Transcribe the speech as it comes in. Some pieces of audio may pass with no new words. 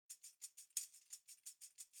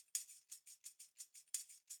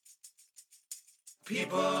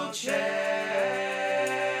People change.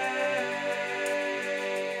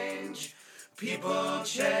 People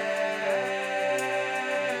change.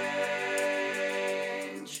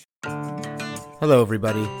 Hello,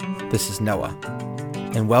 everybody. This is Noah,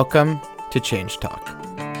 and welcome to Change Talk,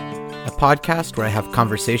 a podcast where I have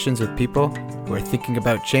conversations with people who are thinking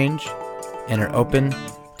about change and are open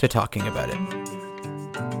to talking about it.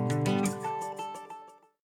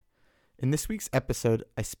 In this week's episode,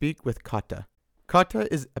 I speak with Kata. Kata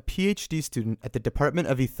is a PhD student at the Department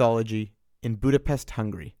of Ethology in Budapest,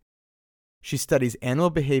 Hungary. She studies animal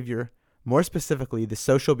behavior, more specifically the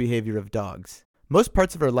social behavior of dogs. Most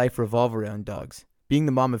parts of her life revolve around dogs, being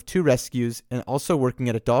the mom of 2 rescues and also working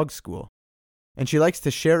at a dog school. And she likes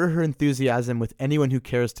to share her enthusiasm with anyone who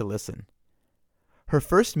cares to listen. Her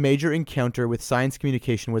first major encounter with science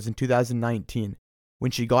communication was in 2019,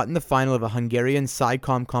 when she got in the final of a Hungarian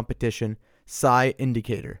SciComm competition, Sci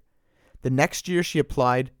Indicator. The next year she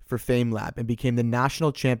applied for FameLab and became the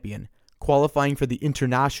national champion, qualifying for the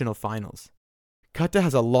international finals. Kata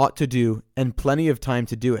has a lot to do and plenty of time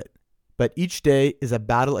to do it, but each day is a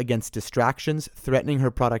battle against distractions threatening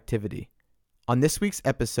her productivity. On this week's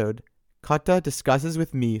episode, Kata discusses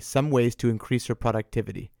with me some ways to increase her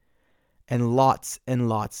productivity, and lots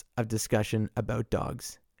of discussion about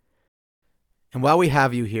dogs. And while we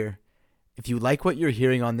have you here, if you like what you're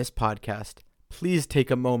hearing on this podcast, please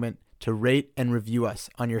take a moment to rate and review us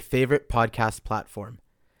on your favorite podcast platform.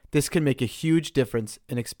 This can make a huge difference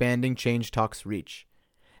in expanding Change Talk's reach.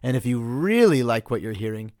 And if you really like what you're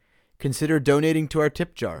hearing, consider donating to our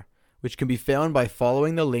tip jar, which can be found by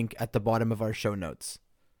following the link at the bottom of our show notes.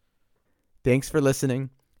 Thanks for listening,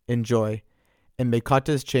 enjoy, and may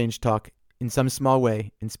Kata's Change Talk, in some small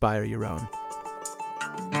way, inspire your own.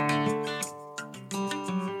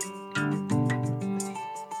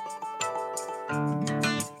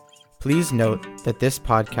 Please note that this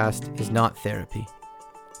podcast is not therapy.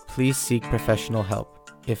 Please seek professional help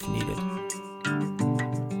if needed.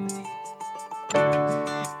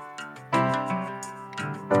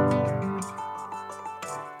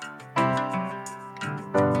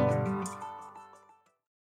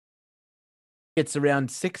 It's around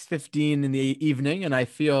 6:15 in the evening, and I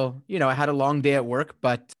feel, I had a long day at work,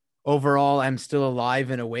 but overall, I'm still alive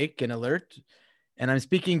and awake and alert. And I'm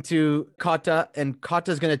speaking to Kata, and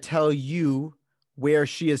Kata's going to tell you where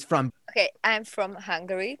she is from. Okay, I'm from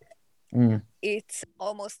Hungary. It's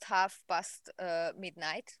almost midnight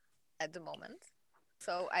midnight at the moment,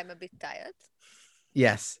 so I'm a bit tired.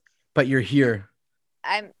 Yes, but you're here.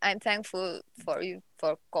 I'm thankful for you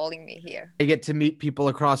for calling me here. I get to meet people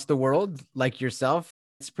across the world like yourself.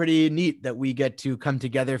 It's pretty neat that we get to come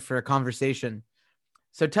together for a conversation.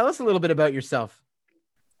 So tell us a little bit about yourself.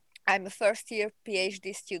 I'm a first-year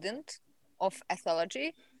PhD student of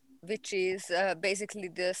ethology, which is basically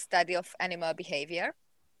the study of animal behavior.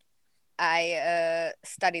 I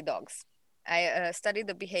study dogs. I study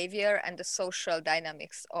the behavior and the social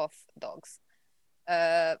dynamics of dogs.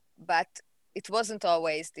 But it wasn't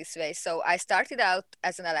always this way. So I started out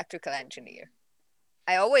as an electrical engineer.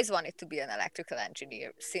 I always wanted to be an electrical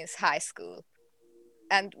engineer since high school.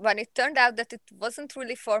 And when it turned out that it wasn't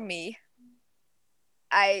really for me,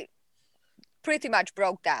 I pretty much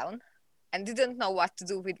broke down and didn't know what to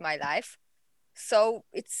do with my life. So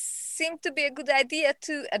it seemed to be a good idea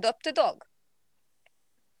to adopt a dog.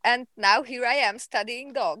 And now here I am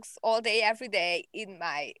studying dogs all day, every day in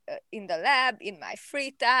the lab, in my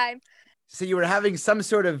free time. So you were having some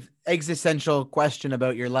sort of existential question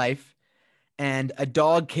about your life, and a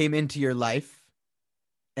dog came into your life,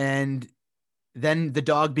 and then the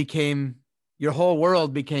dog became, your whole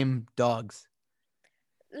world became dogs.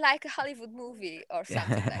 Like a Hollywood movie or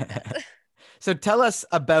something like that. So tell us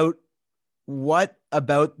about what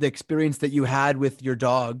about the experience that you had with your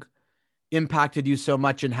dog impacted you so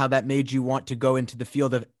much, and how that made you want to go into the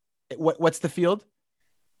field of, what's the field?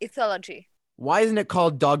 Ethology. Why isn't it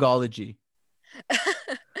called dogology?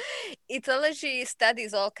 Ethology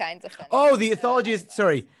studies all kinds of animals. Oh, the ethology is,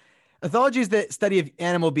 sorry. Ethology is the study of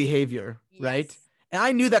animal behavior, Yes. right? And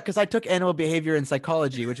I knew that because I took animal behavior in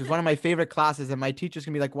psychology, which was one of my favorite classes. And my teacher's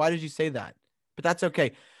going to be like, why did you say that? But that's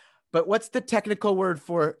okay. But what's the technical word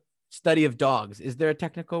for study of dogs? Is there a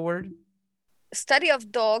technical word? Study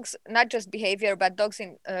of dogs, not just behavior, but dogs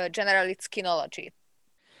in general, it's kinology.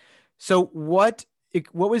 So what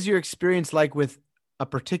was your experience like with a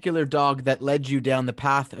particular dog that led you down the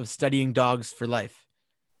path of studying dogs for life?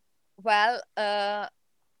 Well,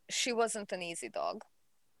 she wasn't an easy dog.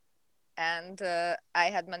 And I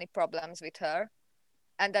had many problems with her.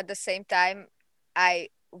 And at the same time, I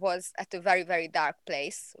was at a very, very dark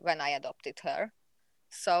place when I adopted her.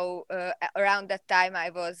 So around that time, I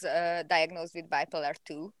was diagnosed with bipolar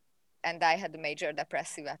 2, and I had a major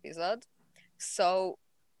depressive episode. So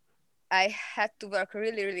I had to work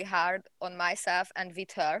really, really hard on myself and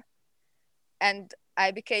with her. And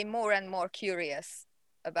I became more and more curious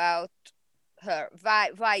about her.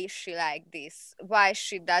 Why is she like this? Why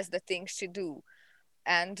she does the things she do?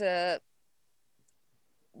 And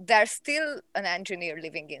there's still an engineer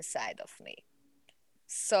living inside of me.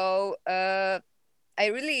 So I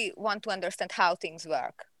really want to understand how things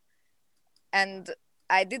work. And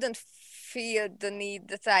I didn't feel the need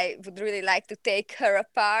that I would really like to take her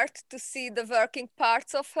apart to see the working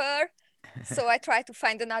parts of her. So I try to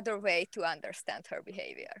find another way to understand her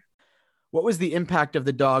behavior. What was the impact of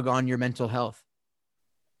the dog on your mental health?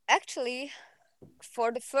 Actually,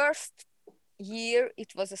 for the first year,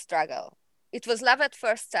 it was a struggle. It was love at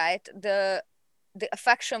first sight. The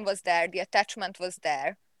affection was there, the attachment was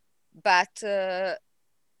there, but I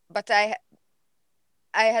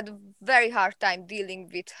had a very hard time dealing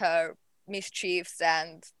with her mischiefs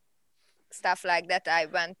and stuff like that. I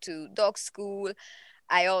went to dog school.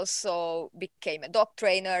 I also became a dog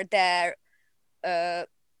trainer there,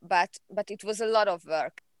 but it was a lot of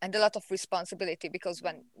work and a lot of responsibility, because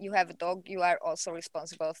when you have a dog, you are also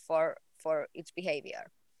responsible for its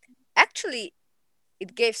behavior. Actually,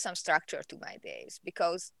 it gave some structure to my days,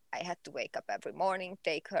 because I had to wake up every morning,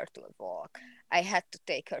 take her to a walk. I had to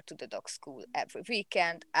take her to the dog school every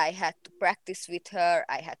weekend. I had to practice with her.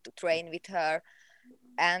 I had to train with her.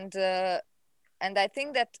 And I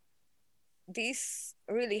think that this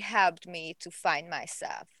really helped me to find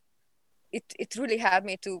myself. It really helped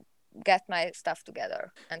me to get my stuff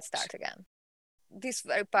together and start again. This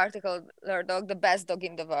very particular dog, the best dog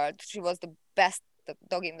in the world. She was the best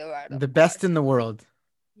dog in the world. The best in the world.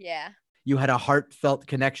 Yeah. You had a heartfelt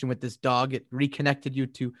connection with this dog. It reconnected you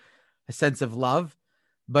to a sense of love,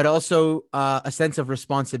 but also a sense of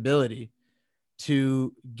responsibility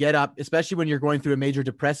to get up, especially when you're going through a major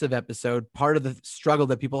depressive episode. Part of the struggle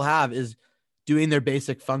that people have is doing their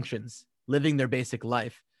basic functions, living their basic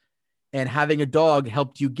life. And having a dog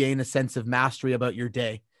helped you gain a sense of mastery about your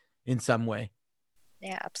day in some way.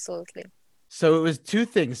 Yeah, absolutely. So it was two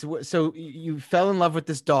things. So you fell in love with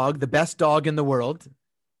this dog, the best dog in the world.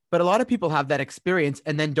 But a lot of people have that experience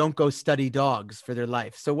and then don't go study dogs for their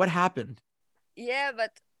life. So what happened? Yeah,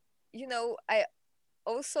 but I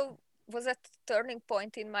also was at a turning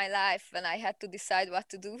point in my life when I had to decide what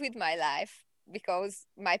to do with my life, because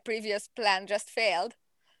my previous plan just failed.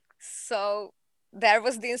 So there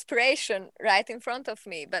was the inspiration right in front of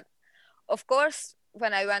me. But of course,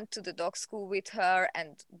 when I went to the dog school with her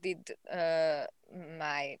and did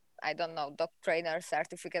my, I don't know, dog trainer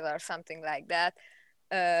certificate or something like that,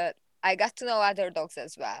 I got to know other dogs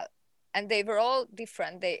as well. And they were all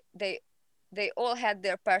different. They all had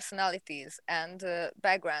their personalities and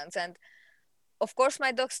backgrounds. And of course,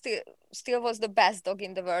 my dog still was the best dog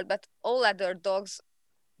in the world, but all other dogs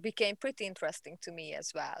became pretty interesting to me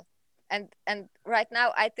as well. And right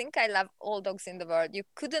now, I think I love all dogs in the world. You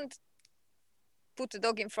couldn't put a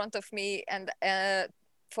dog in front of me and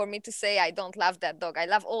for me to say I don't love that dog. I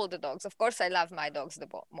love all the dogs. Of course, I love my dogs the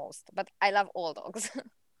most, but I love all dogs.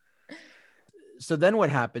 So then what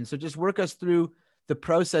happened? So just work us through the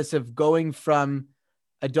process of going from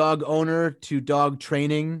a dog owner to dog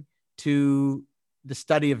training to the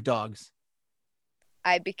study of dogs.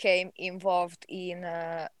 I became involved in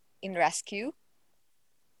rescue.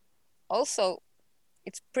 Also,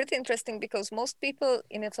 it's pretty interesting because most people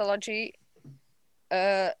in ethology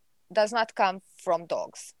does not come from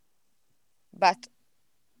dogs, but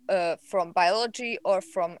from biology or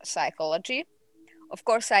from psychology. Of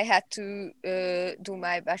course, I had to do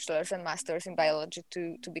my bachelor's and master's in biology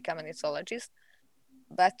to become an ethologist.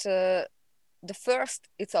 But the first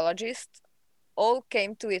ethologists all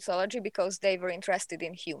came to ethology because they were interested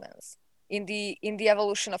in humans, in the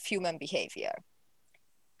evolution of human behavior.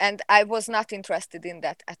 And I was not interested in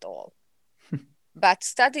that at all. But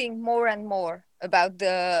studying more and more about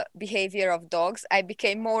the behavior of dogs, I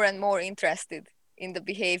became more and more interested in the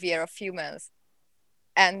behavior of humans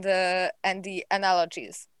and the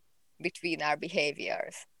analogies between our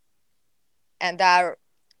behaviors and our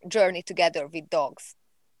journey together with dogs.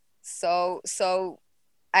 So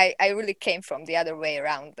I really came from the other way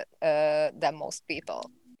around than most people.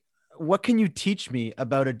 What can you teach me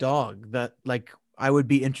about a dog that I would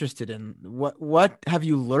be interested in? What have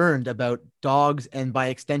you learned about dogs and by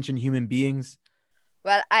extension human beings?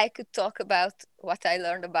 Well, I could talk about what I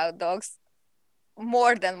learned about dogs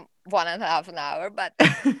more than 1.5 hours, but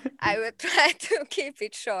I will try to keep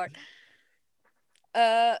it short.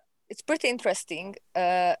 It's pretty interesting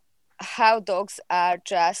how dogs are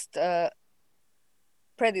just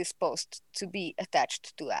predisposed to be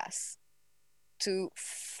attached to us, to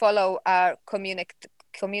follow our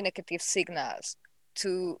communicative signals,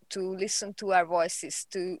 to listen to our voices,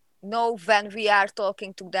 to know when we are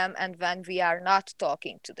talking to them and when we are not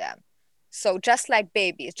talking to them. So just like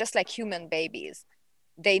babies, just like human babies,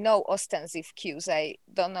 they know ostensive cues. I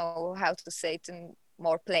don't know how to say it in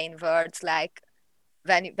more plain words, like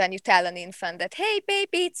when you tell an infant that, hey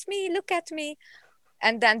baby, it's me, look at me,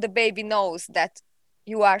 and then the baby knows that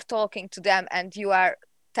you are talking to them and you are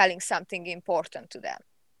telling something important to them.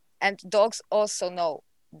 And dogs also know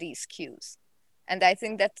these cues. And I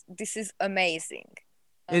think that this is amazing.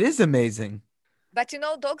 It is amazing. But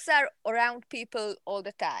dogs are around people all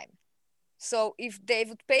the time. So if they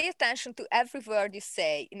would pay attention to every word you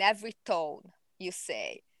say, in every tone you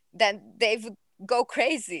say, then they would go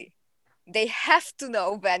crazy. They have to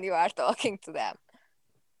know when you are talking to them.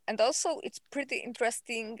 And also, it's pretty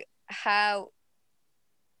interesting how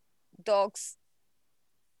dogs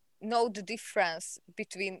know the difference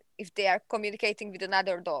between if they are communicating with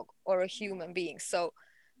another dog or a human being. So,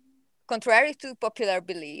 contrary to popular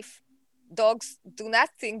belief, dogs do not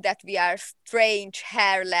think that we are strange,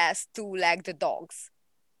 hairless, two-legged dogs.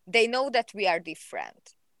 They know that we are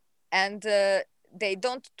different. And they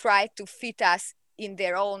don't try to fit us in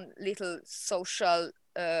their own little social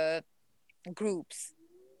groups.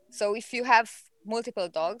 So if you have multiple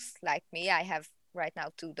dogs, like me, I have right now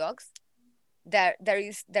 2 dogs. There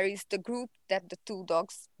is the group that the 2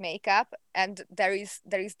 dogs make up, and there is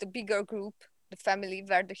the bigger group, the family,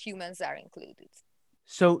 where the humans are included.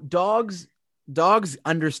 So dogs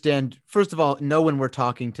understand, first of all, know when we're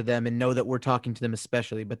talking to them and know that we're talking to them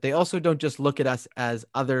especially, but they also don't just look at us as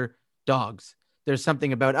other dogs. There's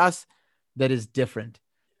something about us that is different.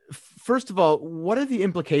 First of all, what are the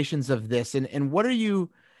implications of this? And what are you,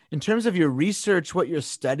 in terms of your research, what you're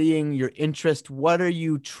studying, your interest, what are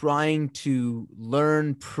you trying to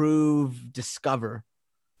learn, prove, discover?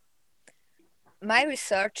 My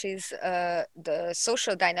research is the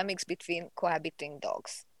social dynamics between cohabiting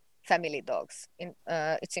dogs, family dogs.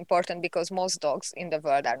 It's important because most dogs in the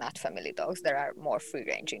world are not family dogs. There are more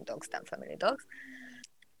free-ranging dogs than family dogs.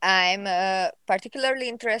 I'm particularly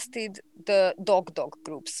interested the dog-dog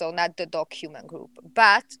group, so not the dog-human group,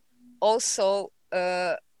 but also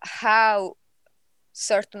how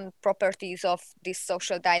certain properties of this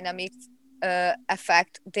social dynamics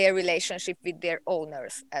affect their relationship with their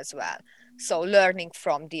owners as well. So learning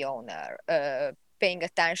from the owner, paying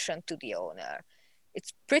attention to the owner.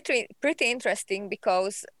 It's pretty interesting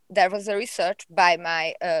because there was a research by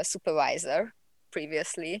my supervisor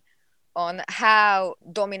previously on how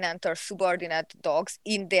dominant or subordinate dogs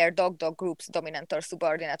in their dog-dog groups, dominant or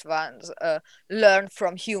subordinate ones, learn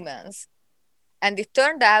from humans. And it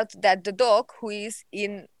turned out that the dog who is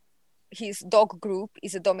in his dog group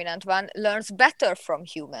is a dominant one, learns better from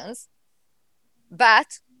humans,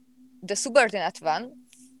 but the subordinate one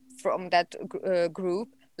from that group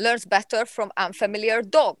learns better from unfamiliar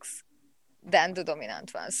dogs than the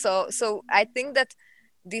dominant one. So I think that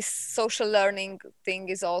this social learning thing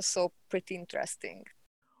is also pretty interesting.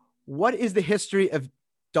 What is the history of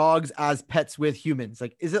dogs as pets with humans?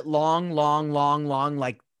 Like, is it long,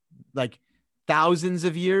 like thousands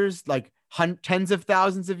of years, like tens of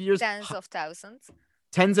thousands of years? Tens of thousands.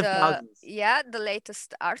 Tens of thousands. Yeah, the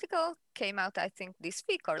latest article came out, I think, this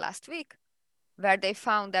week or last week, where they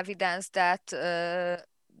found evidence that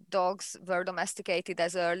dogs were domesticated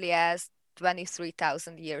as early as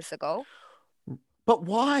 23,000 years ago. But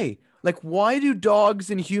why? Like, why do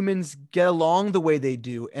dogs and humans get along the way they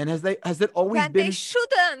do? And has it always been? They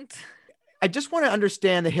shouldn't. I just want to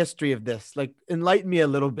understand the history of this. Like, enlighten me a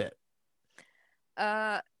little bit.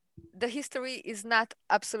 The history is not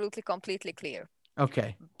absolutely completely clear.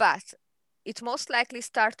 Okay. But it most likely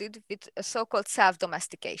started with a so-called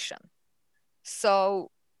self-domestication.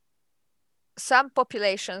 So some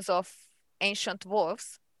populations of ancient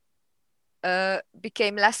wolves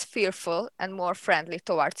became less fearful and more friendly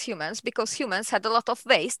towards humans because humans had a lot of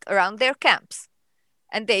waste around their camps,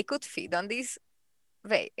 and they could feed on this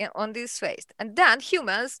waste. And then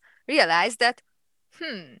humans realized that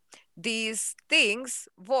these things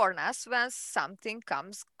warn us when something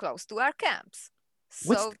comes close to our camps.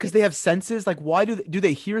 So because they have senses? Like, why do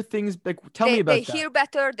they hear things? Like, tell me about that. They hear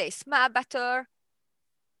better, they smell better,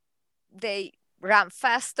 they run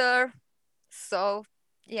faster. So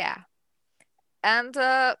yeah. And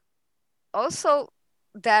also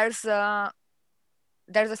there's a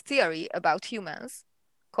theory about humans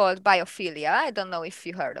called biophilia. I don't know if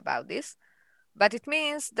you heard about this, but it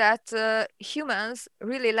means that humans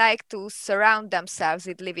really like to surround themselves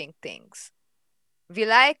with living things. We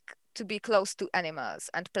like to be close to animals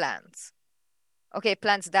and plants. Okay,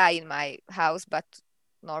 plants die in my house, but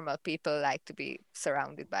normal people like to be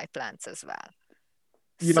surrounded by plants as well.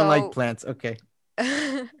 You don't like So, plants. Okay.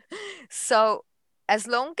 so as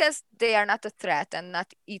long as they are not a threat and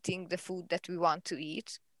not eating the food that we want to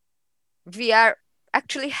eat, we are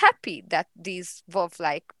actually happy that these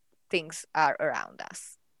wolf-like things are around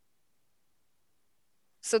us.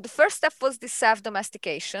 So the first step was the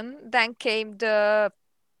self-domestication. Then came the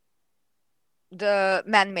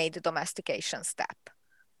man-made domestication step,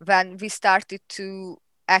 when we started to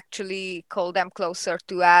actually call them closer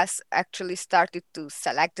to us, actually started to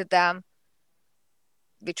select them,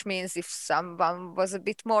 which means if someone was a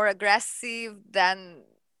bit more aggressive, then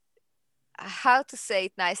how to say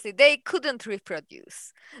it nicely, they couldn't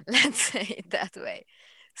reproduce. Let's say it that way.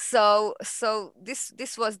 So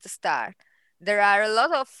this was the start. There are a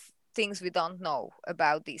lot of things we don't know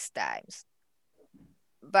about these times,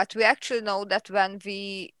 but we actually know that when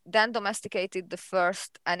we then domesticated the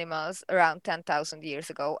first animals around 10,000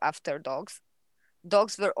 years ago after dogs,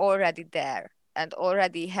 dogs were already there and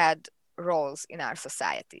already had roles in our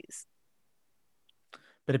societies.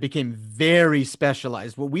 But it became very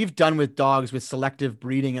specialized. What we've done with dogs, with selective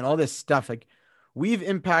breeding and all this stuff, like we've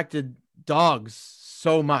impacted dogs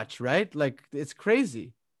so much, right? Like it's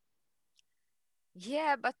crazy.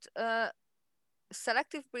 Yeah, but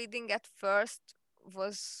selective breeding at first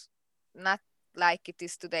was not like it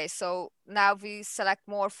is today. So now we select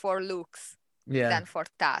more for looks Yeah. than for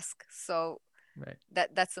task. So Right.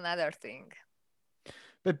 that's another thing.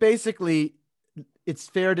 But basically, it's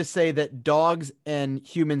fair to say that dogs and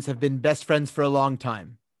humans have been best friends for a long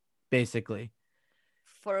time, basically.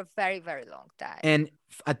 For a very, very long time. And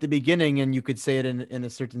at the beginning, and you could say it in a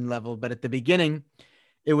certain level, but at the beginning,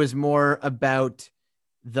 it was more about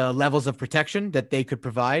the levels of protection that they could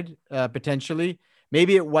provide, potentially.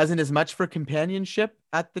 Maybe it wasn't as much for companionship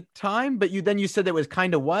at the time, but you said that was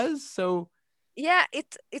kind of was. So yeah,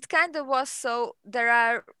 it kind of was. So there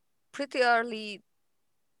are pretty early,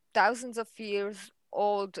 thousands of years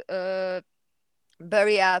old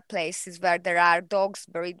burial places where there are dogs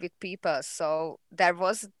buried with people. So there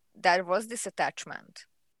was this attachment.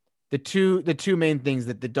 the two main things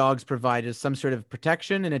that the dogs provide is some sort of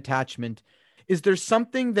protection and attachment. Is there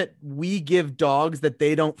something that we give dogs that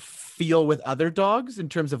they don't feel with other dogs in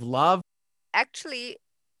terms of love? Actually,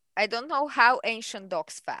 I don't know how ancient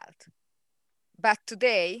dogs felt, but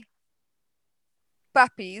today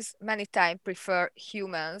puppies many times prefer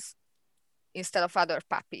humans instead of other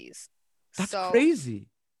puppies. That's So crazy.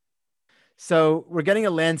 So we're getting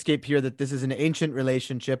a landscape here that this is an ancient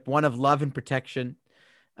relationship, one of love and protection.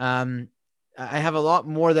 I have a lot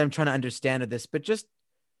more that I'm trying to understand of this, but just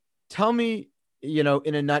tell me,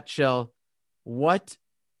 in a nutshell, what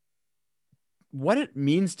it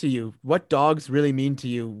means to you, what dogs really mean to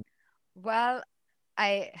you. well,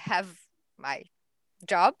 I have my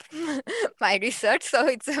job, my research, so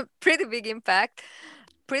it's a pretty big impact.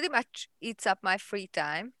 Pretty much eats up my free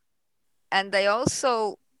time. And I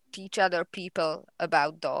also teach other people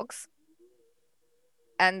about dogs.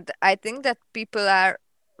 And I think that people are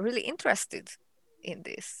really interested in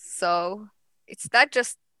this. So it's not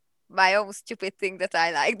just my own stupid thing that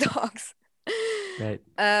I like dogs. Right.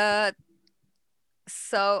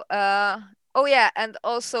 Oh yeah, and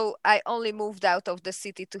also I only moved out of the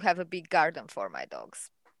city to have a big garden for my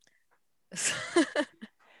dogs.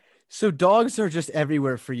 So dogs are just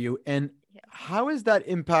everywhere for you. And Yeah. how is that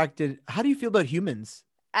impacted? How do you feel about humans?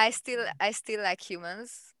 I still like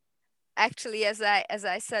humans. Actually, as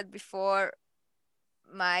I said before,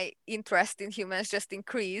 my interest in humans just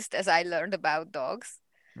increased as I learned about dogs.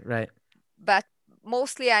 Right. But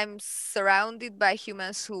mostly I'm surrounded by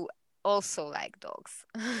humans who also like dogs.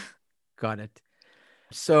 Got it.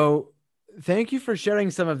 So thank you for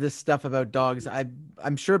sharing some of this stuff about dogs.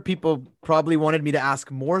 I'm sure people probably wanted me to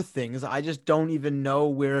ask more things. I just don't even know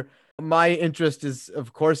where. My interest is,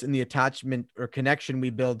 of course, in the attachment or connection we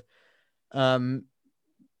build.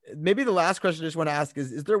 Maybe the last question I just want to ask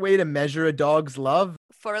is there a way to measure a dog's love?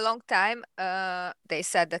 For a long time, they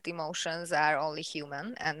said that emotions are only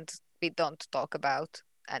human and we don't talk about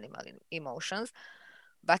animal emotions.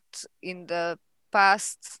 But in the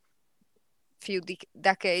past few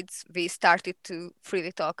decades, we started to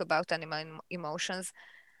freely talk about animal emotions.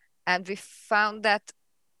 And we found that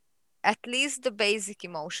at least the basic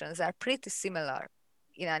emotions are pretty similar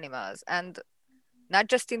in animals, and not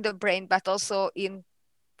just in the brain, but also in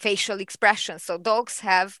facial expressions. So dogs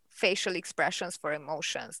have facial expressions for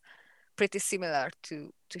emotions pretty similar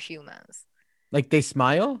to humans. Like they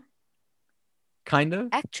smile? Kind of?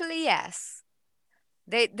 Actually, yes.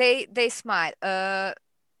 They smile.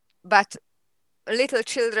 But little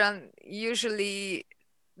children usually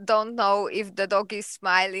don't know if the dog is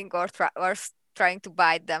smiling or trying to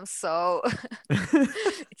bite them. So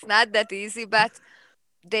it's not that easy, but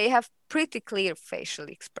they have pretty clear facial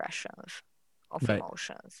expressions of Right.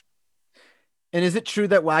 emotions. And is it true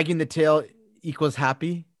that wagging the tail equals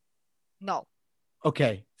happy? No.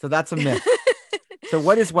 Okay, so that's a myth. So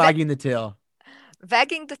what is wagging the tail?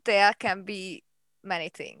 Wagging the tail can be many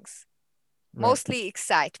things, Right. mostly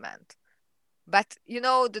excitement. But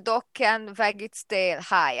the dog can wag its tail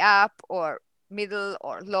high up or middle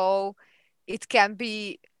or low. It can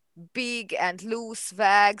be big and loose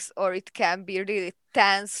wags, or it can be really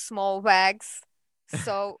tense, small wags.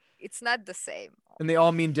 So it's not the same. And they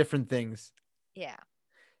all mean different things. Yeah.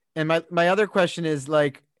 And my other question is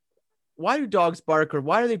like, why do dogs bark, or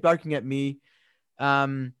why are they barking at me?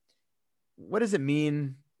 What does it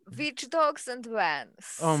mean? Which dogs and when?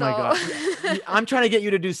 Oh my God. I'm trying to get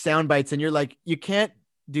you to do sound bites and you're like, you can't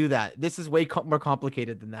do that. This is way more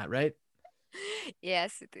complicated than that, right?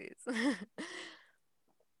 Yes, it is.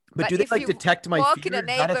 But do they if like you detect my walk fear? in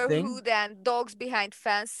a Is that a thing? neighborhood and dogs behind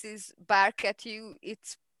fences bark at you,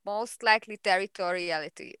 it's most likely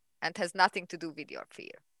territoriality and has nothing to do with your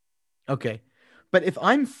fear. Okay. But if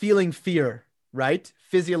I'm feeling fear, right?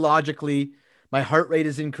 Physiologically, my heart rate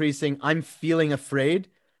is increasing. I'm feeling afraid.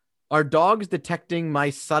 Are dogs detecting my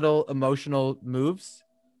subtle emotional moves?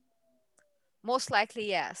 Most likely,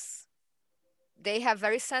 yes. They have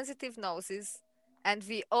very sensitive noses, and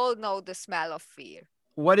we all know the smell of fear.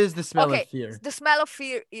 What is the smell of Okay, fear? the smell of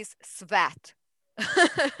fear is sweat.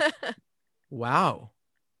 Wow.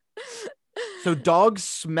 So dogs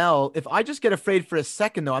smell. If I just get afraid for a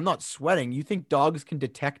second, though, I'm not sweating. You think dogs can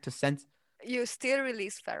detect to sense? You still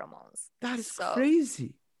release pheromones. That is So,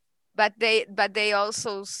 crazy. but they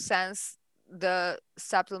also sense the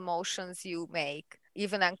subtle motions you make,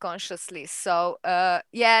 even unconsciously. So,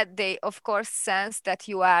 yeah, they of course sense that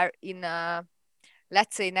you are in a,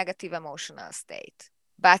 let's say, negative emotional state,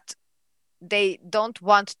 but they don't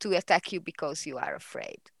want to attack you because you are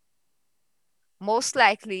afraid. Most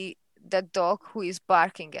likely, the dog who is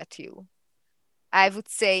barking at you, I would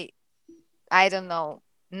say, I don't know,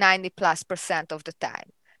 90+% of the time,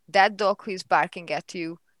 that dog who is barking at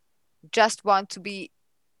you just want to be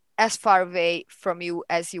as far away from you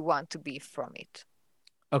as you want to be from it.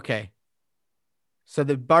 Okay. So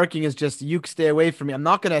the barking is just, you stay away from me. I'm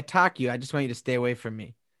not going to attack you. I just want you to stay away from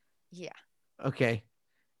me. Yeah. Okay.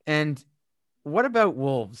 And what about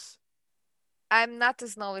wolves? I'm not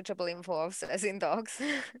as knowledgeable in wolves as in dogs,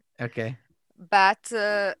 Okay. but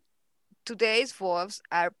today's wolves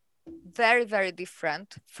are very, very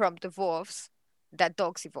different from the wolves that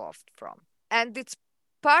dogs evolved from. And it's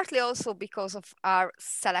partly also because of our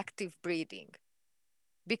selective breeding.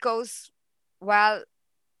 Because, well,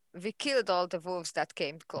 we killed all the wolves that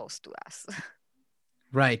came close to us.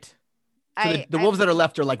 Right. So the I wolves that are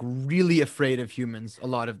left are like really afraid of humans, a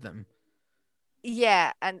lot of them.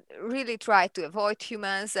 Yeah, and really try to avoid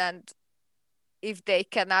humans, and if they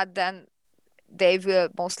cannot, then they will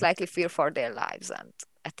most likely fear for their lives and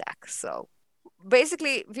attack. So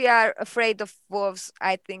basically, we are afraid of wolves,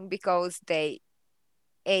 I think, because they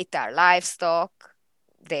ate our livestock.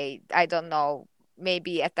 They, I don't know,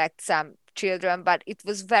 maybe attacked some children, but it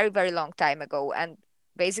was very, very long time ago. And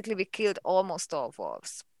basically, we killed almost all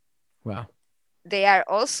wolves. Wow. They are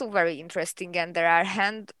also very interesting, and there are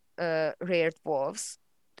hand reared wolves,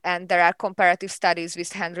 and there are comparative studies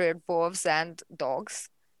with hand reared wolves and dogs.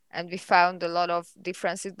 And we found a lot of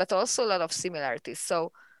differences, but also a lot of similarities.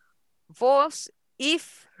 So, wolves,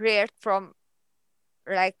 if reared from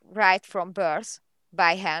like right from birth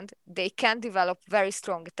by hand, they can develop very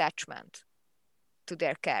strong attachment to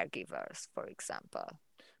their caregivers, for example.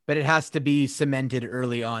 But it has to be cemented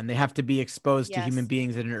early on. They have to be exposed to human Yes,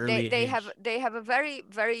 beings at an early they age. they have a very,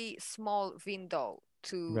 very small window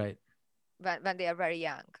to Right. when they are very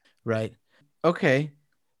young. Right. Okay.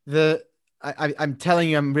 I'm telling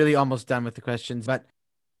you, I'm really almost done with the questions, but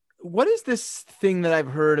what is this thing that I've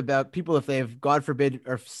heard about people, if they have, God forbid,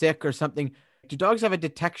 are sick or something? Do dogs have a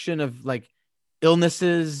detection of like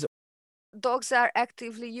illnesses? Dogs are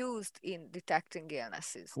actively used in detecting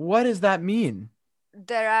illnesses. What does that mean?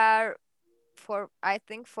 There are, I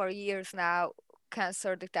think for years now,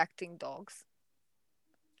 cancer detecting dogs.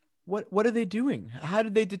 What are they doing? How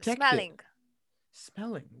did they detect Smelling. it?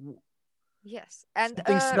 Smelling. Yes. And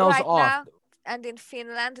Something smells right off. now, and in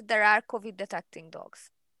Finland, there are COVID detecting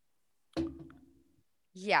dogs.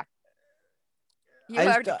 Yeah. You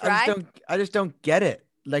heard it right? I just don't get it.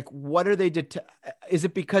 Like, what are they? Is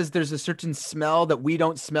it because there's a certain smell that we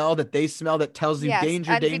don't smell that they smell that tells you Yes,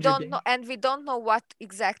 danger, and we danger, don't know, danger? and we don't know what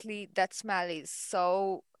exactly that smell is.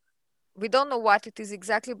 So we don't know what it is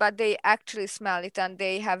exactly, but they actually smell it, and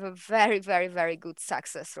they have a very, very, very good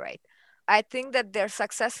success rate. I think that their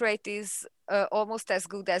success rate is almost as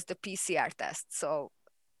good as the PCR test. So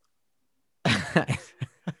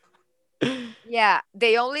yeah,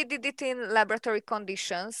 they only did it in laboratory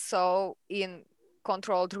conditions, so in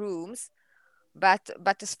controlled rooms. But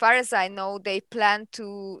as far as I know, they plan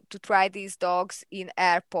to try these dogs in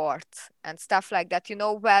airports and stuff like that. You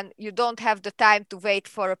know, when you don't have the time to wait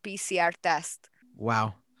for a PCR test.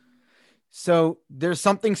 Wow. So there's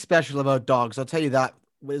something special about dogs. I'll tell you that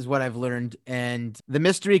is what I've learned. And the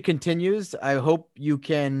mystery continues. I hope you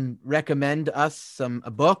can recommend us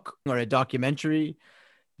a book or a documentary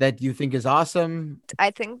that you think is awesome.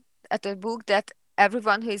 I think at a book that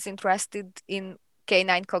everyone who is interested in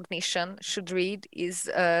canine cognition should read is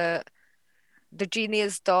The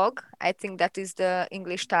Genius Dog. I think that is the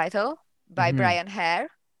English title by Mhm. Brian Hare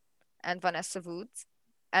and Vanessa Woods.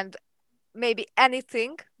 And maybe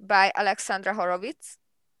anything by Alexandra Horowitz.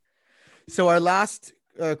 So our last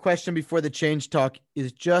question before the change talk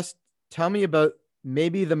is just tell me about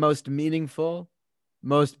maybe the most meaningful,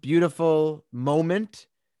 most beautiful moment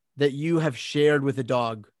that you have shared with a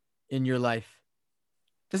dog in your life.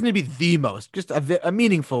 Doesn't need to be the most, just a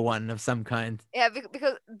meaningful one of some kind. Yeah,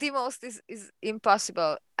 because the most is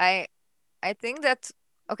impossible. I think that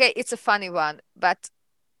okay, it's a funny one, but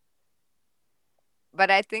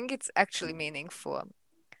I think it's actually meaningful.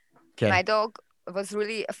 My Okay. dog was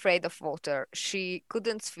really afraid of water. She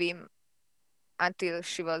couldn't swim until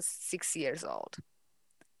she was 6 years old.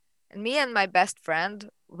 And me and my best friend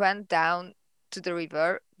went down to the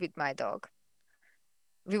river with my dog.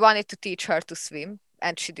 We wanted to teach her to swim,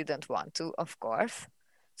 and she didn't want to, of course.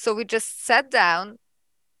 So we just sat down,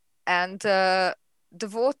 and the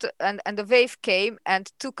water and the wave came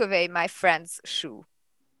and took away my friend's shoe.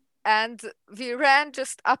 And we ran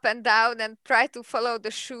just up and down and tried to follow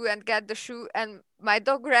the shoe and get the shoe. And my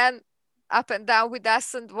dog ran up and down with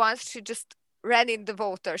us. And once she just ran in the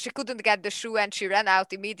water. She couldn't get the shoe and she ran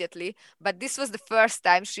out immediately. But this was the first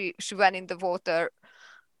time she went in the water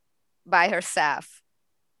by herself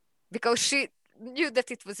because she knew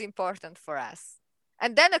that it was important for us.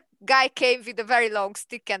 And then a guy came with a very long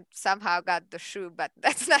stick and somehow got the shoe, but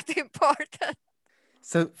that's not important.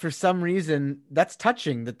 So for some reason, that's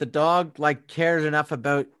touching that the dog like cares enough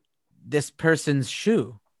about this person's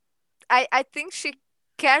shoe. I think she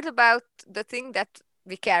cared about the thing that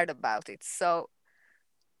we cared about it. So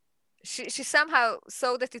she somehow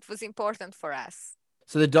saw that it was important for us.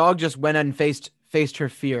 So the dog just went and faced her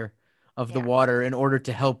fear of the Yeah, water in order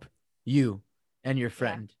to help you and your yeah.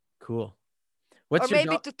 friend. Cool. Or What's your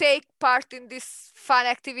maybe dog? to take part in this fun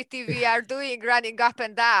activity we are doing, running up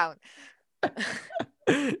and down.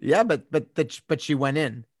 Yeah, but she went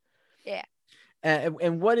in. Yeah.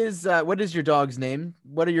 And what is your dog's name?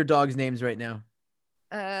 What are your dog's names right now?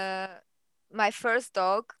 My first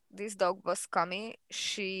dog, this dog was Kami.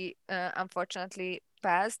 She unfortunately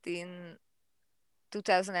passed in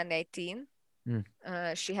 2018. Hmm.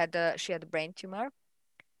 She had a brain tumor.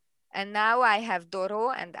 And now I have Doro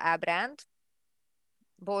and Abrand,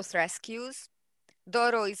 both rescues.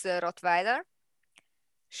 Doro is a Rottweiler.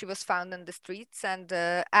 She was found on the streets, and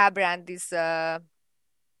Abrand is a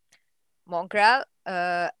mongrel,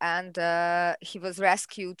 and he was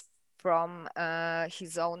rescued from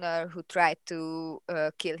his owner who tried to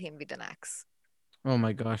kill him with an axe. Oh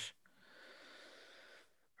my gosh.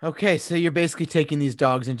 Okay, so you're basically taking these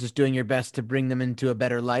dogs and just doing your best to bring them into a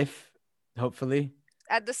better life, hopefully.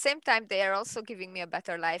 At the same time, they are also giving me a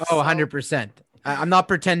better life. Oh, So 100%. I'm not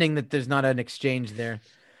pretending that there's not an exchange there.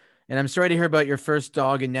 And I'm sorry to hear about your first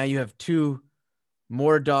dog, and now you have two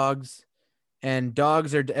more dogs, and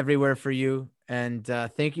dogs are everywhere for you. And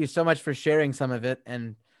thank you so much for sharing some of it.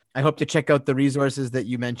 And I hope to check out the resources that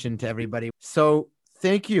you mentioned to everybody. So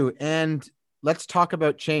thank you. And let's talk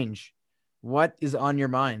about change. What is on your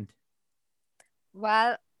mind?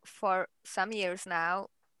 well, for some years now,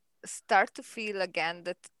 start to feel again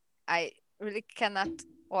that I really cannot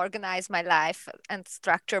organize my life and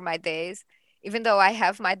structure my days, even though I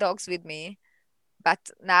have my dogs with me.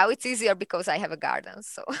 But now it's easier because I have a garden,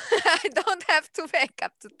 so I don't have to wake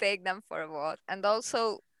up to take them for a walk. And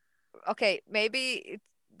also, okay, maybe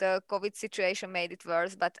the COVID situation made it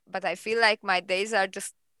worse, but I feel like my days are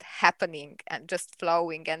just happening and just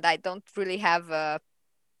flowing, and I don't really have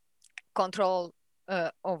control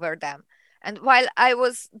over them. And while I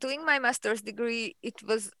was doing my master's degree, it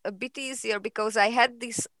was a bit easier because I had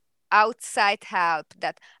this outside help,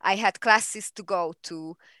 that I had classes to go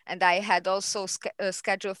to, and I had also a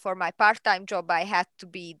schedule for my part-time job. I had to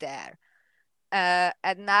be there.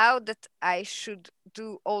 And now that I should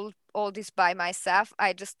do all this by myself,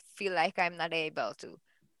 I just feel like I'm not able to.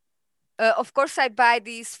 Of course, I buy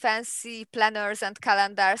these fancy planners and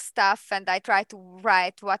calendar stuff, and I try to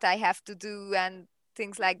write what I have to do and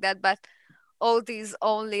things like that. But all these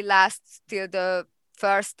only last till the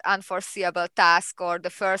first unforeseeable task or the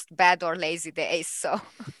first bad or lazy day. So,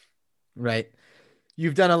 Right.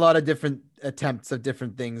 You've done a lot of different attempts of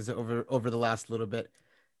different things over the last little bit.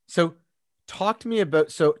 So talk to me about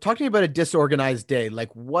a disorganized day.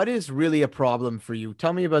 Like, what is really a problem for you?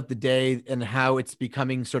 Tell me about the day and how it's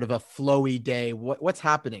becoming sort of a flowy day. What's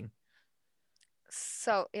happening?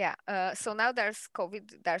 so yeah. So now there's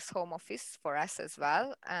COVID, there's home office for us as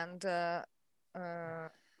well, and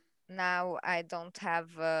now I don't have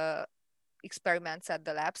experiments at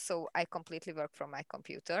the lab, so I completely work from my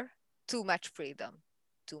computer. Too much freedom.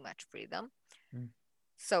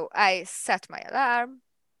 So I set my alarm,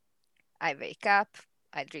 I wake up,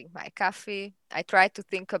 I drink my coffee, I try to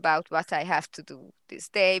think about what I have to do this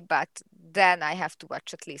day, but then I have to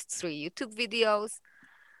watch at least 3 YouTube videos.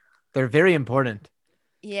 They're very important.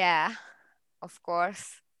 Yeah, of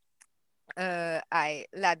course. I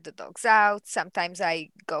let the dogs out. Sometimes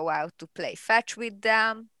I go out to play fetch with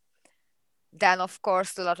them. Then, of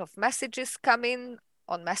course, a lot of messages come in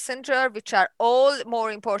on Messenger, which are all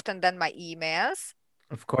more important than my emails.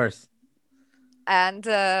 Of course. And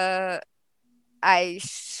I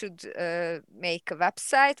should make a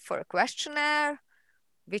website for a questionnaire,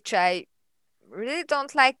 which I really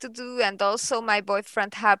don't like to do. And also, my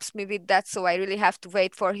boyfriend helps me with that. So I really have to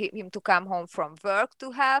wait for him to come home from work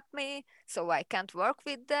to help me. So I can't work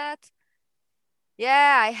with that.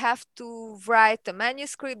 Yeah, I have to write a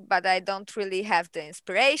manuscript, but I don't really have the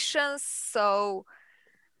inspiration. So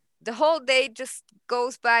the whole day just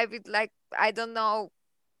goes by with, like, I don't know,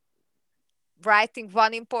 writing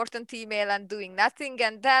one important email and doing nothing.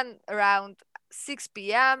 And then around 6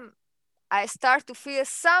 p.m., I start to feel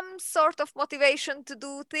some sort of motivation to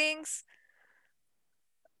do things.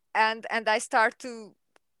 And I start to,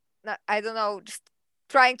 I don't know, just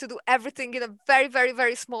trying to do everything in a very, very,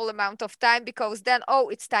 very small amount of time, because then, oh,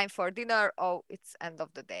 it's time for dinner. Oh, it's end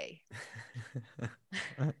of the day.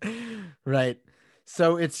 Right.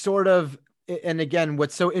 So it's sort of, and again,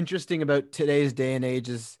 what's so interesting about today's day and age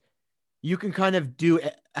is you can kind of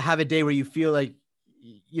have a day where you feel like,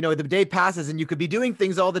 the day passes and you could be doing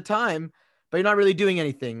things all the time, but you're not really doing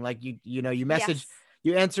anything. Like you message, Yes.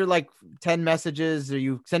 you answer like 10 messages, or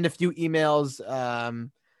you send a few emails.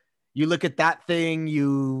 You look at that thing,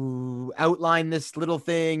 you outline this little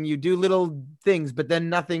thing, you do little things, but then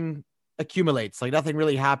nothing accumulates. Like nothing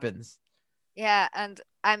really happens. Yeah, and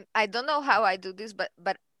I don't know how I do this, but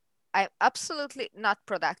I'm absolutely not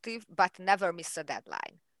productive, but never miss a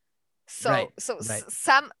deadline. Right. So Right.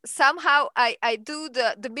 somehow I do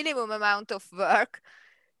the minimum amount of work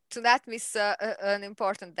to not miss an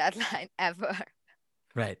important deadline ever.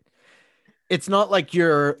 Right. It's not like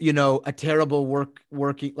you're, a terrible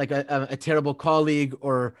working, like a terrible colleague,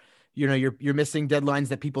 or, you're missing deadlines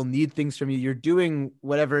that people need things from you. You're doing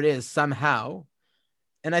whatever it is somehow.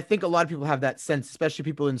 And I think a lot of people have that sense, especially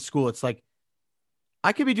people in school. It's like,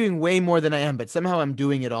 I could be doing way more than I am, but somehow I'm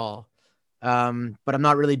doing it all. But I'm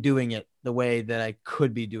not really doing it the way that I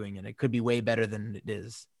could be doing it. It could be way better than it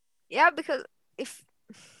is. Yeah, because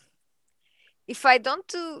if I don't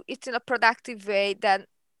do it in a productive way, then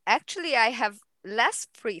actually I have less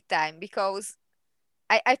free time, because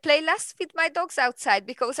I play less with my dogs outside,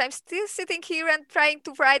 because I'm still sitting here and trying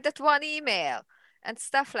to write that one email and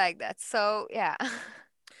stuff like that. So yeah.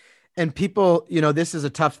 And people, this is a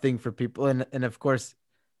tough thing for people. And of course,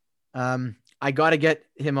 I got to get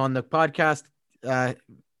him on the podcast. I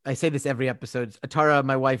say this every episode. Atara,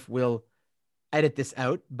 my wife, will edit this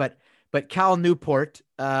out, but Cal Newport,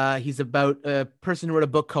 he's about a person who wrote a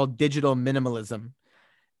book called Digital Minimalism.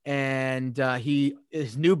 And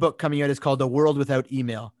his new book coming out is called A World Without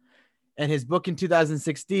Email. And his book in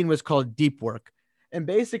 2016 was called Deep Work. And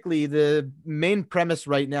basically the main premise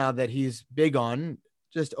right now that he's big on,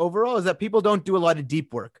 just overall, is that people don't do a lot of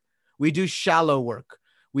deep work. We do shallow work.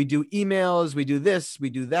 We do emails, we do this, we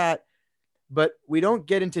do that, but we don't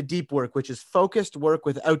get into deep work, which is focused work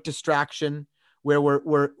without distraction, where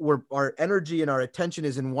we're our energy and our attention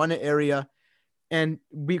is in one area. And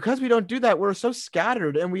because we don't do that, we're so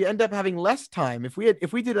scattered and we end up having less time. If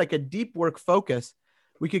we did like a deep work focus,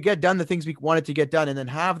 we could get done the things we wanted to get done and then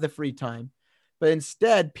have the free time. But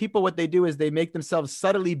instead, people, what they do is they make themselves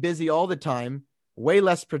subtly busy all the time, way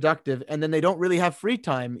less productive, and then they don't really have free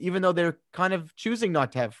time, even though they're kind of choosing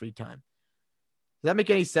not to have free time. Does that make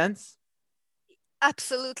any sense?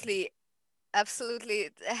 Absolutely. Absolutely.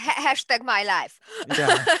 Hashtag my life.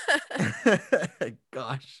 Yeah.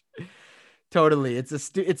 Gosh, totally. It's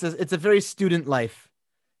a very student life.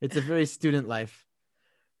 It's a very student life.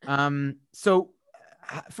 So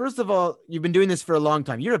first of all, you've been doing this for a long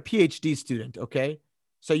time. You're a PhD student, okay?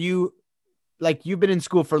 So you've been in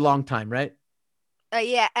school for a long time, right?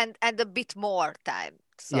 Yeah, and a bit more time.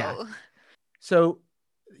 Yeah. So So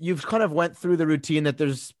you've kind of went through the routine that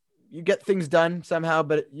you get things done somehow,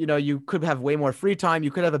 but you could have way more free time.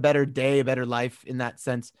 You could have a better day, a better life in that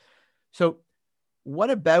sense. So what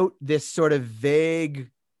about this sort of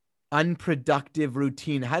vague, unproductive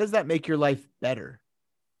routine? How does that make your life better?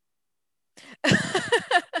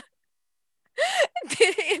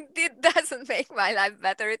 it doesn't make my life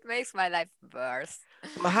better. It makes my life worse.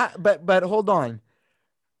 Well, but hold on.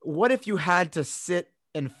 What if you had to sit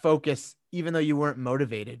and focus even though you weren't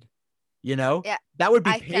motivated? Yeah, That would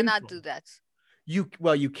be I painful. cannot do that. You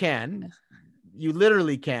can. You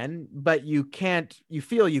literally can, but you can't. You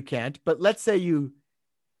feel you can't. But let's say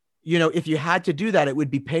if you had to do that, it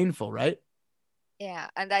would be painful, right? Yeah,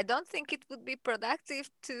 and I don't think it would be productive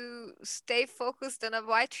to stay focused on a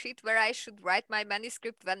white sheet where I should write my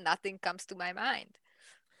manuscript when nothing comes to my mind.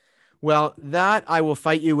 Well, that I will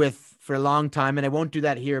fight you with for a long time, and I won't do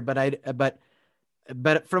that here.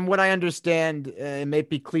 But from what I understand, it may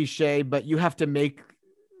be cliche, but you have to make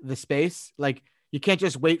the space. Like, you can't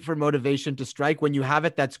just wait for motivation to strike. When you have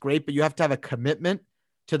it, that's great, but you have to have a commitment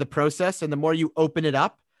to the process. And the more you open it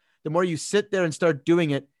up, the more you sit there and start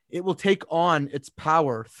doing it, it will take on its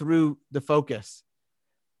power through the focus.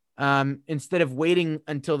 Instead of waiting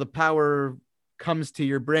until the power comes to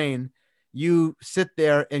your brain, you sit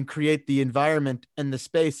there and create the environment and the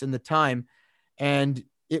space and the time, and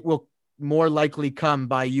it will more likely come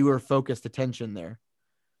by your focused attention there.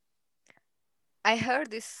 I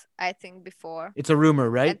heard this, I think, before. It's a rumor,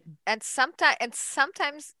 right? And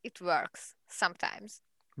sometimes it works. Sometimes.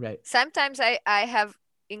 Right. Sometimes I have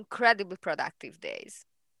incredibly productive days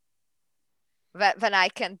when I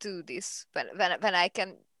can do this, when I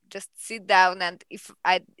can just sit down, and if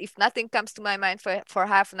nothing comes to my mind for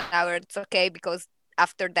half an hour, it's okay, because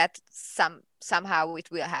after that somehow it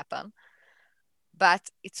will happen.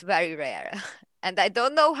 But it's very rare. And I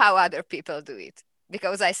don't know how other people do it,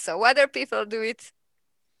 because I saw other people do it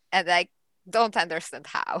and I don't understand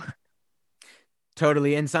how.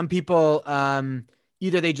 Totally. And some people,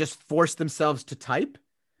 either they just force themselves to type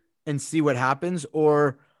and see what happens,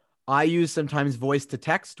 or I use sometimes voice to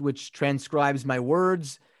text, which transcribes my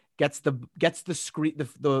words, gets the screen,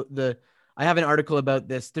 the I have an article about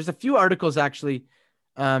this. There's a few articles actually.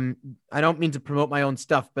 I don't mean to promote my own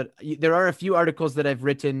stuff, but there are a few articles that I've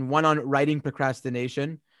written, one on writing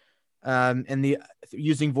procrastination, and the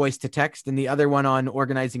using voice to text, and the other one on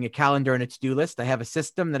organizing a calendar and a to-do list. I have a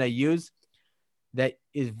system that I use that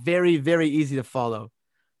is very, very easy to follow.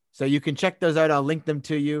 So you can check those out. I'll link them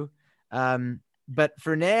to you. But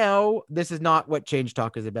for now, this is not what Change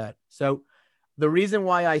Talk is about. So the reason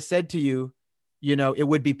why I said to you, it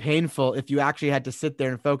would be painful if you actually had to sit there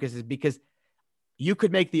and focus is because you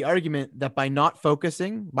could make the argument that by not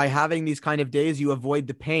focusing, by having these kind of days, you avoid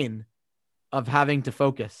the pain of having to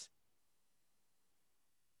focus.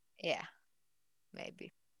 Yeah,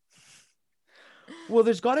 maybe. Well,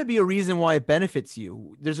 there's got to be a reason why it benefits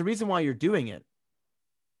you. There's a reason why you're doing it.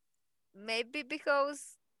 Maybe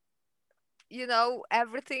because,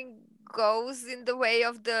 everything goes in the way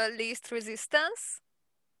of the least resistance.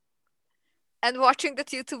 And watching that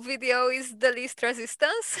YouTube video is the least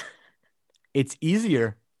resistance. It's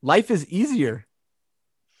easier. Life is easier.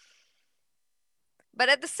 But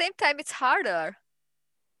at the same time, it's harder.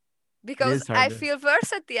 Because I feel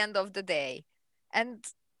worse at the end of the day. And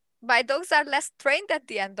my dogs are less trained at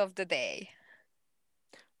the end of the day.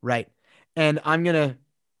 Right. And I'm going to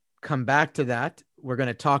come back to that. We're going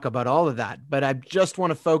to talk about all of that. But I just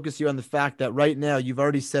want to focus you on the fact that right now, you've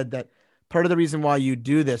already said that part of the reason why you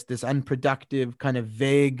do this unproductive kind of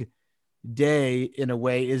vague day in a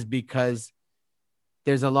way, is because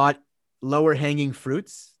there's a lot lower hanging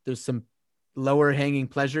fruits. There's some lower hanging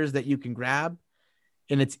pleasures that you can grab,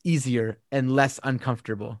 and it's easier and less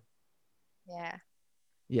uncomfortable. Yeah.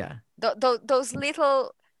 Yeah. Those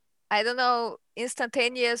little, I don't know,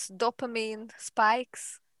 instantaneous dopamine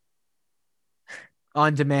spikes.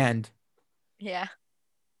 On demand. Yeah.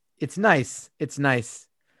 It's nice. It's nice.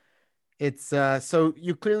 It's so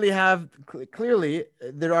you clearly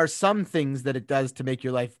there are some things that it does to make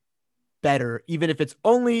your life better, even if it's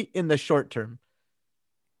only in the short term.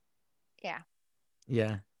 Yeah.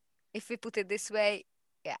 Yeah. If we put it this way,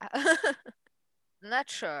 yeah. Not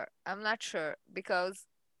sure. I'm not sure because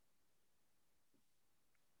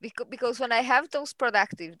when I have those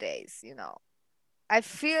productive days, I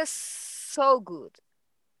feel so good,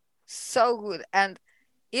 so good. And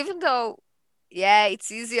even though, yeah,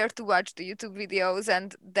 it's easier to watch the YouTube videos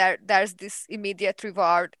and there's this immediate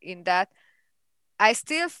reward in that, I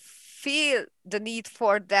still feel the need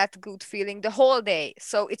for that good feeling the whole day.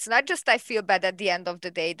 So it's not just I feel bad at the end of the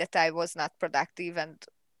day that I was not productive and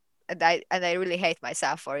I really hate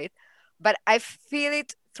myself for it, but I feel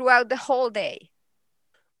it throughout the whole day.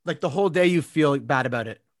 Like the whole day you feel bad about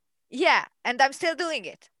it. Yeah, and I'm still doing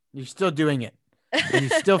it. You're still doing it and you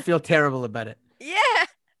still feel terrible about it. Yeah.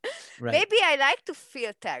 Right. Maybe I like to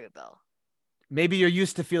feel terrible. Maybe you're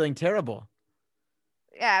used to feeling terrible.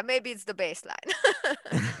 Yeah, maybe it's the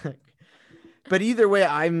baseline. But either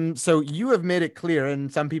way, so you have made it clear,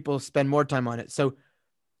 and some people spend more time on it. So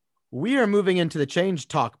we are moving into the change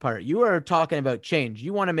talk part. You are talking about change.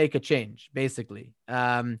 You want to make a change, basically.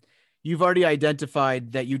 You've already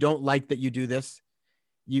identified that you don't like that you do this.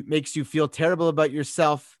 It makes you feel terrible about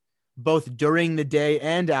yourself, both during the day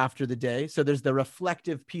and after the day. So there's the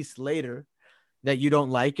reflective piece later that you don't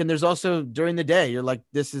like. And there's also during the day, you're like,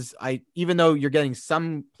 even though you're getting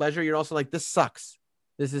some pleasure, you're also like, this sucks.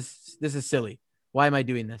 This is silly. Why am I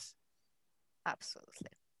doing this? Absolutely.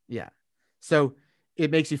 Yeah. So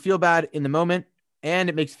it makes you feel bad in the moment and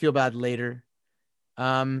it makes you feel bad later.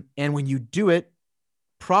 And when you do it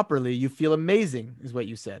properly, you feel amazing, is what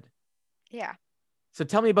you said. Yeah. So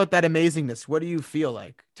tell me about that amazingness. What do you feel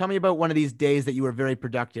like? Tell me about one of these days that you were very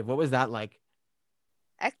productive. What was that like?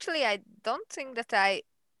 Actually, I don't think that I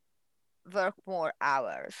work more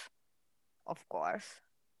hours, of course.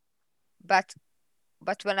 But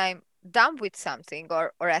when I'm done with something,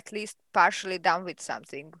 or at least partially done with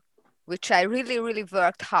something, which I really, really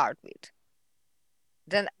worked hard with,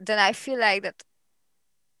 then I feel like that,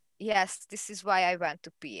 yes, this is why I went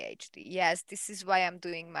to PhD. Yes, this is why I'm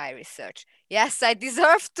doing my research. Yes, I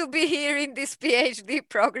deserve to be here in this PhD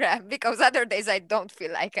program, because other days I don't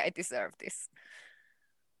feel like I deserve this.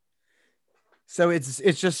 So it's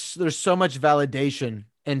just, there's so much validation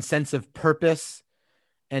and sense of purpose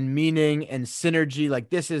and meaning and synergy. Like,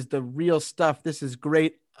 this is the real stuff. This is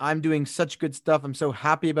great. I'm doing such good stuff. I'm so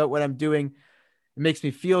happy about what I'm doing. It makes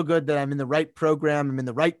me feel good that I'm in the right program. I'm in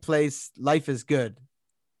the right place. Life is good.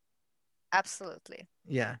 Absolutely.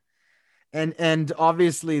 Yeah. And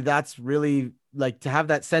obviously that's really, like, to have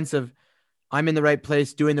that sense of I'm in the right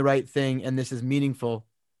place, doing the right thing, and this is meaningful.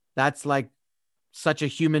 That's like such a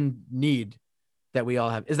human need that we all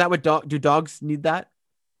have. Is that what do dogs need that?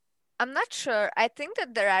 I'm not sure. I think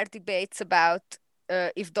that there are debates about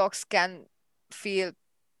if dogs can feel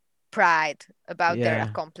pride about their Yeah.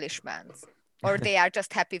 accomplishments, or they are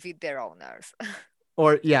just happy with their owners.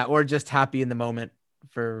 Or just happy in the moment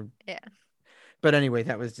for. Yeah. But anyway,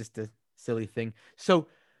 that was just a silly thing. So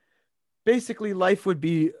basically life would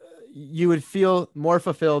be, you would feel more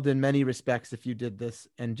fulfilled in many respects if you did this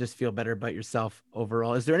and just feel better about yourself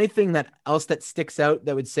overall. Is there anything else that sticks out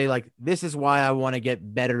that would say, like, this is why I want to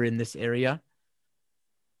get better in this area?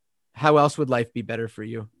 How else would life be better for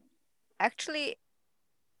you? Actually,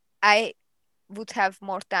 I would have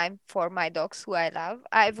more time for my dogs who I love.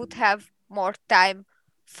 I would have more time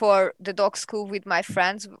for the dog school with my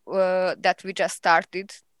friends that we just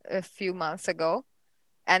started a few months ago.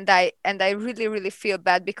 And I really, really feel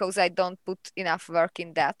bad because I don't put enough work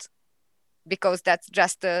in that, because that's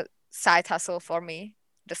just a side hustle for me,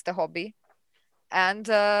 just a hobby. And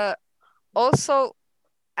also,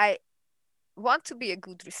 I want to be a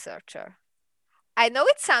good researcher. I know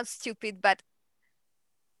it sounds stupid, but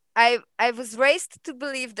I was raised to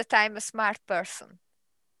believe that I'm a smart person.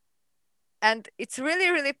 And it's really,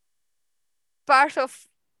 really part of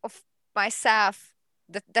myself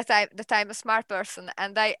that I'm a smart person,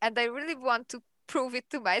 and I really want to prove it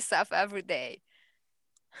to myself every day.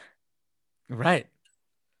 Right.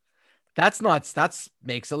 That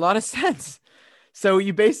makes a lot of sense. So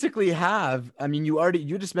you basically have, I mean,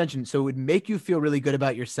 you just mentioned, so it would make you feel really good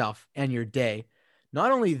about yourself and your day.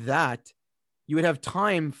 Not only that, you would have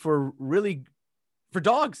time for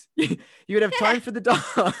dogs. You would have time for the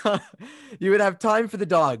dog. You would have time for the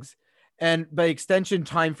dogs. And by extension,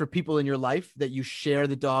 time for people in your life that you share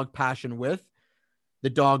the dog passion with,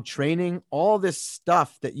 the dog training, all this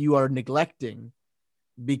stuff that you are neglecting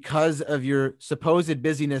because of your supposed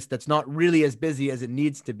busyness that's not really as busy as it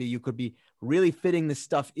needs to be. You could be really fitting this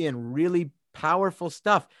stuff in, really powerful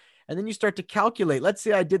stuff. And then you start to calculate. Let's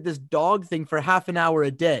say I did this dog thing for half an hour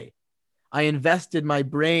a day. I invested my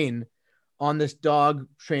brain on this dog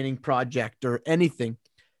training project or anything,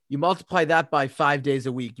 you multiply that by 5 days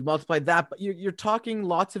a week. You multiply that, but you're talking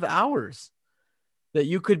lots of hours that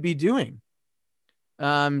you could be doing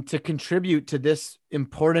to contribute to this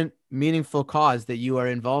important, meaningful cause that you are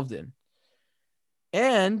involved in.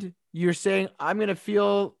 And you're saying, I'm going to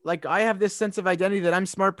feel like I have this sense of identity that I'm a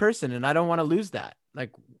smart person and I don't want to lose that.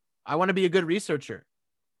 Like, I want to be a good researcher.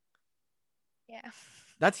 Yeah.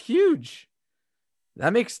 That's huge.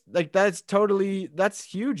 That makes like, that's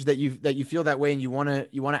huge that you feel that way and you want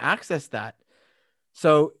to access that.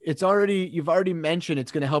 So you've already mentioned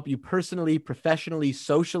it's going to help you personally, professionally,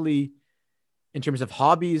 socially, in terms of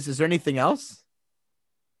hobbies. Is there anything else?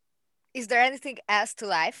 Is there anything else to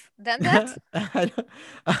life than that?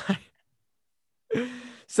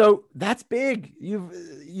 So that's big.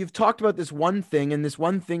 You've talked about this one thing, and this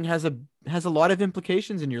one thing has a lot of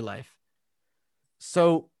implications in your life.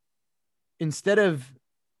 So instead of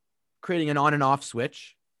creating an on and off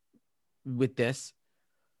switch with this,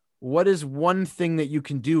 what is one thing that you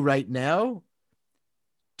can do right now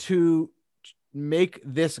to make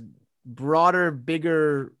this broader,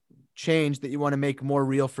 bigger change that you want to make more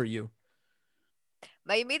real for you?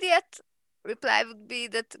 My immediate reply would be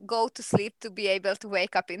that go to sleep to be able to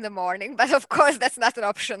wake up in the morning, but of course that's not an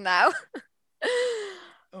option now.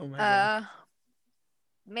 Oh my God.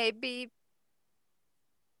 Maybe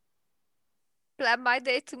plan my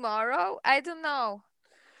day tomorrow. I don't know.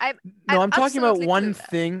 I'm talking about absolutely one clueless.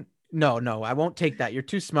 thing. No, I won't take that. You're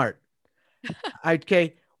too smart.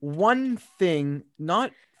 Okay, one thing,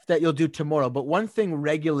 not that you'll do tomorrow, but one thing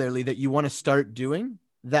regularly that you want to start doing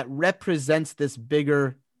that represents this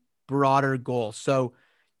bigger, broader goal. So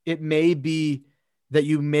it may be that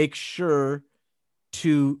you make sure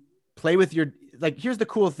to play with like, here's the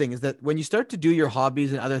cool thing is that when you start to do your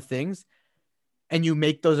hobbies and other things and you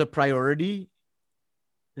make those a priority,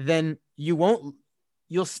 then you'll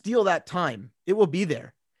steal that time. It will be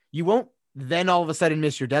there. You won't then all of a sudden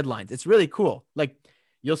miss your deadlines. It's really cool. Like,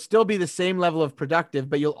 you'll still be the same level of productive,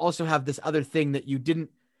 but you'll also have this other thing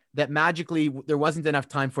that magically there wasn't enough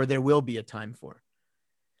time for, there will be a time for.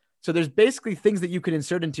 So there's basically things that you can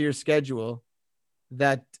insert into your schedule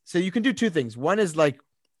so you can do two things. One is like,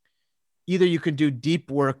 either you can do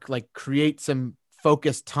deep work, like create some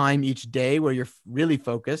focused time each day where you're really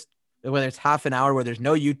focused, whether it's half an hour where there's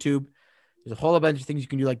no YouTube. There's a whole bunch of things you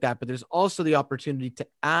can do like that, but there's also the opportunity to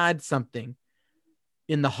add something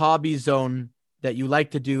in the hobby zone that you like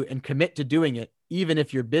to do and commit to doing it, even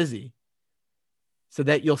if you're busy, so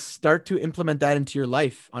that you'll start to implement that into your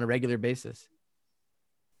life on a regular basis.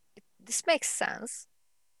 This makes sense.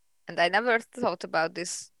 And I never thought about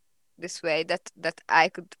this way that I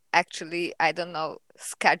could actually, I don't know,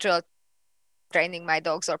 schedule training my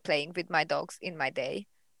dogs or playing with my dogs in my day.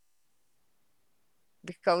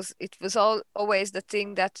 Because it was always the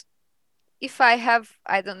thing that if I have,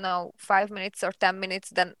 I don't know, 5 minutes or 10 minutes,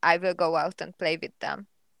 then I will go out and play with them.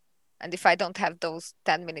 And if I don't have those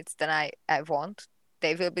 10 minutes, then I won't.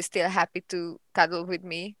 They will be still happy to cuddle with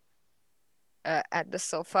me at the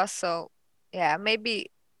sofa. So yeah, maybe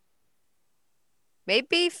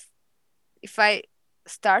if I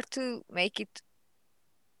start to make it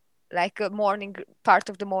like a part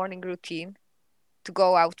of the morning routine, to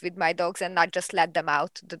go out with my dogs and not just let them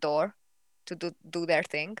out the door to do their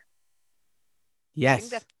thing. Yes. I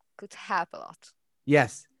think that could help a lot.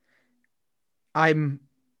 Yes. I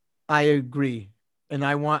agree. And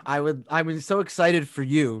I'm so excited for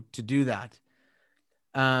you to do that.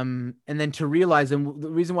 And then to realize, and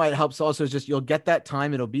the reason why it helps also is just, you'll get that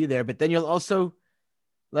time, it'll be there, but then you'll also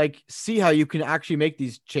like see how you can actually make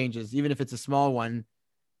these changes, even if it's a small one.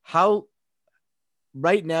 How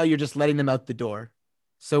right now you're just letting them out the door.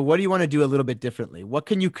 So what do you want to do a little bit differently? What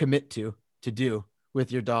can you commit to do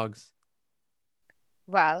with your dogs?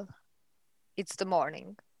 Well, it's the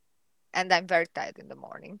morning and I'm very tired in the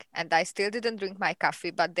morning and I still didn't drink my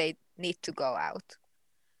coffee, but they need to go out.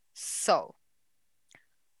 So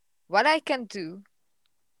what I can do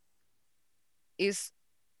is,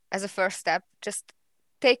 as a first step, just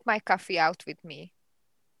take my coffee out with me.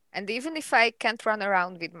 And even if I can't run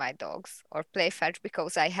around with my dogs or play fetch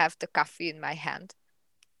because I have the coffee in my hand,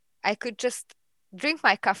 I could just drink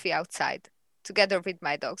my coffee outside together with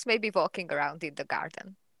my dogs, maybe walking around in the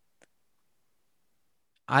garden.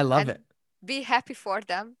 I love it. Be happy for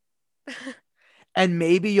them. And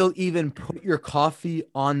maybe you'll even put your coffee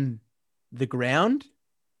on the ground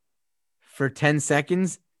for 10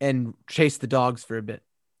 seconds and chase the dogs for a bit.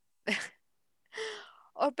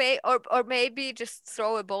 Or maybe just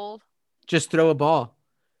throw a ball. Just throw a ball.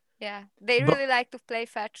 Yeah, they really like to play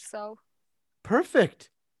fetch, so.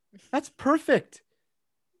 Perfect. That's perfect.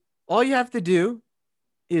 all you have to do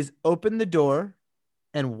is open the door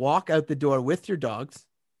and walk out the door with your dogs,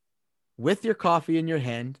 with your coffee in your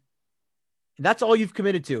hand. And that's all you've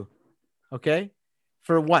committed to. Okay.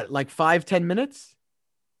 For what? Like 5-10 minutes?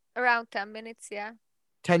 Around 10 minutes, yeah.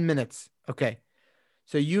 10 minutes. Okay.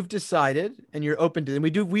 So you've decided, and you're open to, and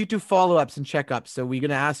we do follow-ups and checkups. So we're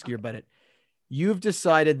going to ask you about it. You've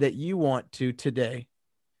decided that you want to today.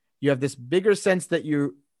 You have this bigger sense that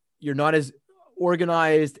you're not as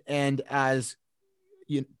organized and as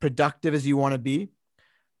productive as you want to be,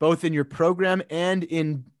 both in your program and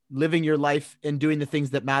in living your life and doing the things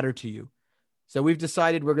that matter to you. So we've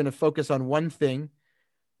decided we're going to focus on one thing,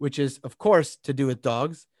 which is, of course, to do with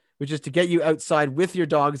dogs, which is to get you outside with your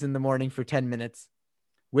dogs in the morning for 10 minutes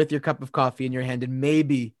with your cup of coffee in your hand. And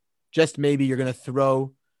maybe, just maybe, you're going to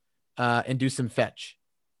throw and do some fetch.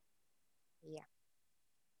 Yeah.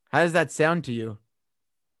 How does that sound to you?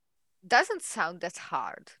 Doesn't sound that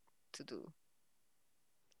hard to do.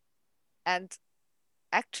 And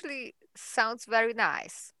actually sounds very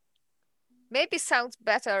nice. Maybe sounds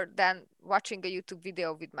better than watching a YouTube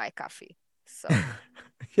video with my coffee. So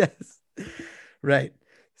yes. Right.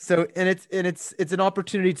 So, and it's an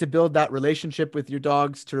opportunity to build that relationship with your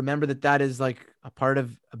dogs, to remember that is like a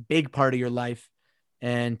big part of your life,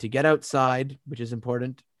 and to get outside, which is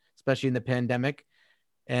important, especially in the pandemic.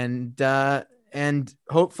 And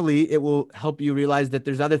hopefully it will help you realize that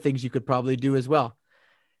there's other things you could probably do as well.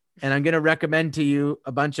 And I'm going to recommend to you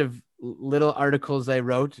a bunch of little articles I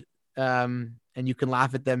wrote, and you can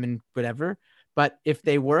laugh at them and whatever, but if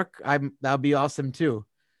they work, that'll be awesome too.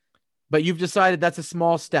 But you've decided that's a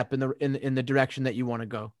small step in the direction that you want to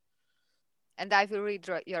go. And I will read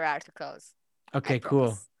your articles. Okay,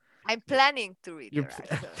 cool. I'm planning to read your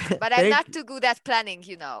articles, but I'm not too good at planning,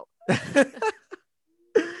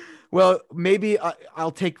 Well, maybe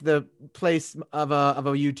I'll take the place of a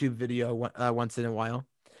YouTube video once in a while.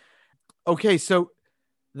 Okay, so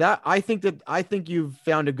I think you've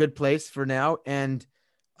found a good place for now, and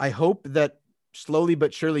I hope that slowly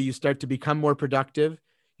but surely you start to become more productive.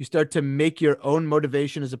 You start to make your own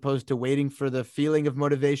motivation as opposed to waiting for the feeling of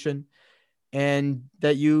motivation, and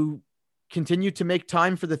that you continue to make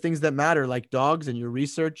time for the things that matter, like dogs and your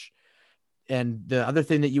research, and the other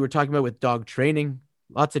thing that you were talking about with dog training,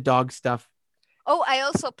 lots of dog stuff. Oh, I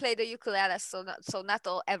also play the ukulele, so not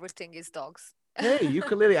everything is dogs. Hey,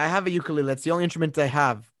 ukulele. I have a ukulele. That's the only instrument I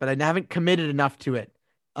have, but I haven't committed enough to it.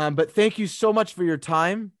 But thank you so much for your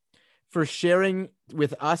time, for sharing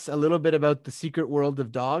with us a little bit about the secret world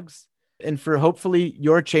of dogs, and for hopefully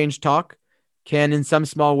your Change Talk can in some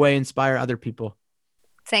small way inspire other people.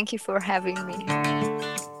 Thank you for having me.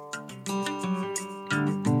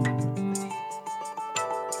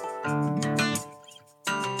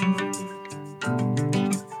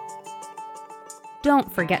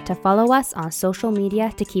 Don't forget to follow us on social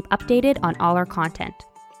media to keep updated on all our content.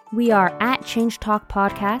 We are at Change Talk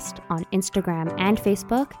Podcast on Instagram and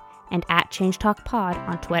Facebook, and at Change Talk Pod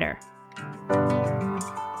on Twitter.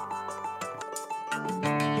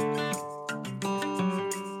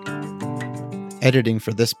 Editing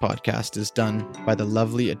for this podcast is done by the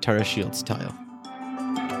lovely Atara Shields Tile.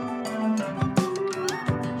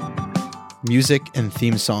 Music and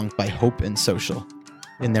theme song by Hope and Social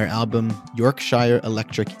in their album Yorkshire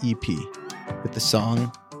Electric EP with the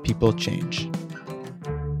song People Change.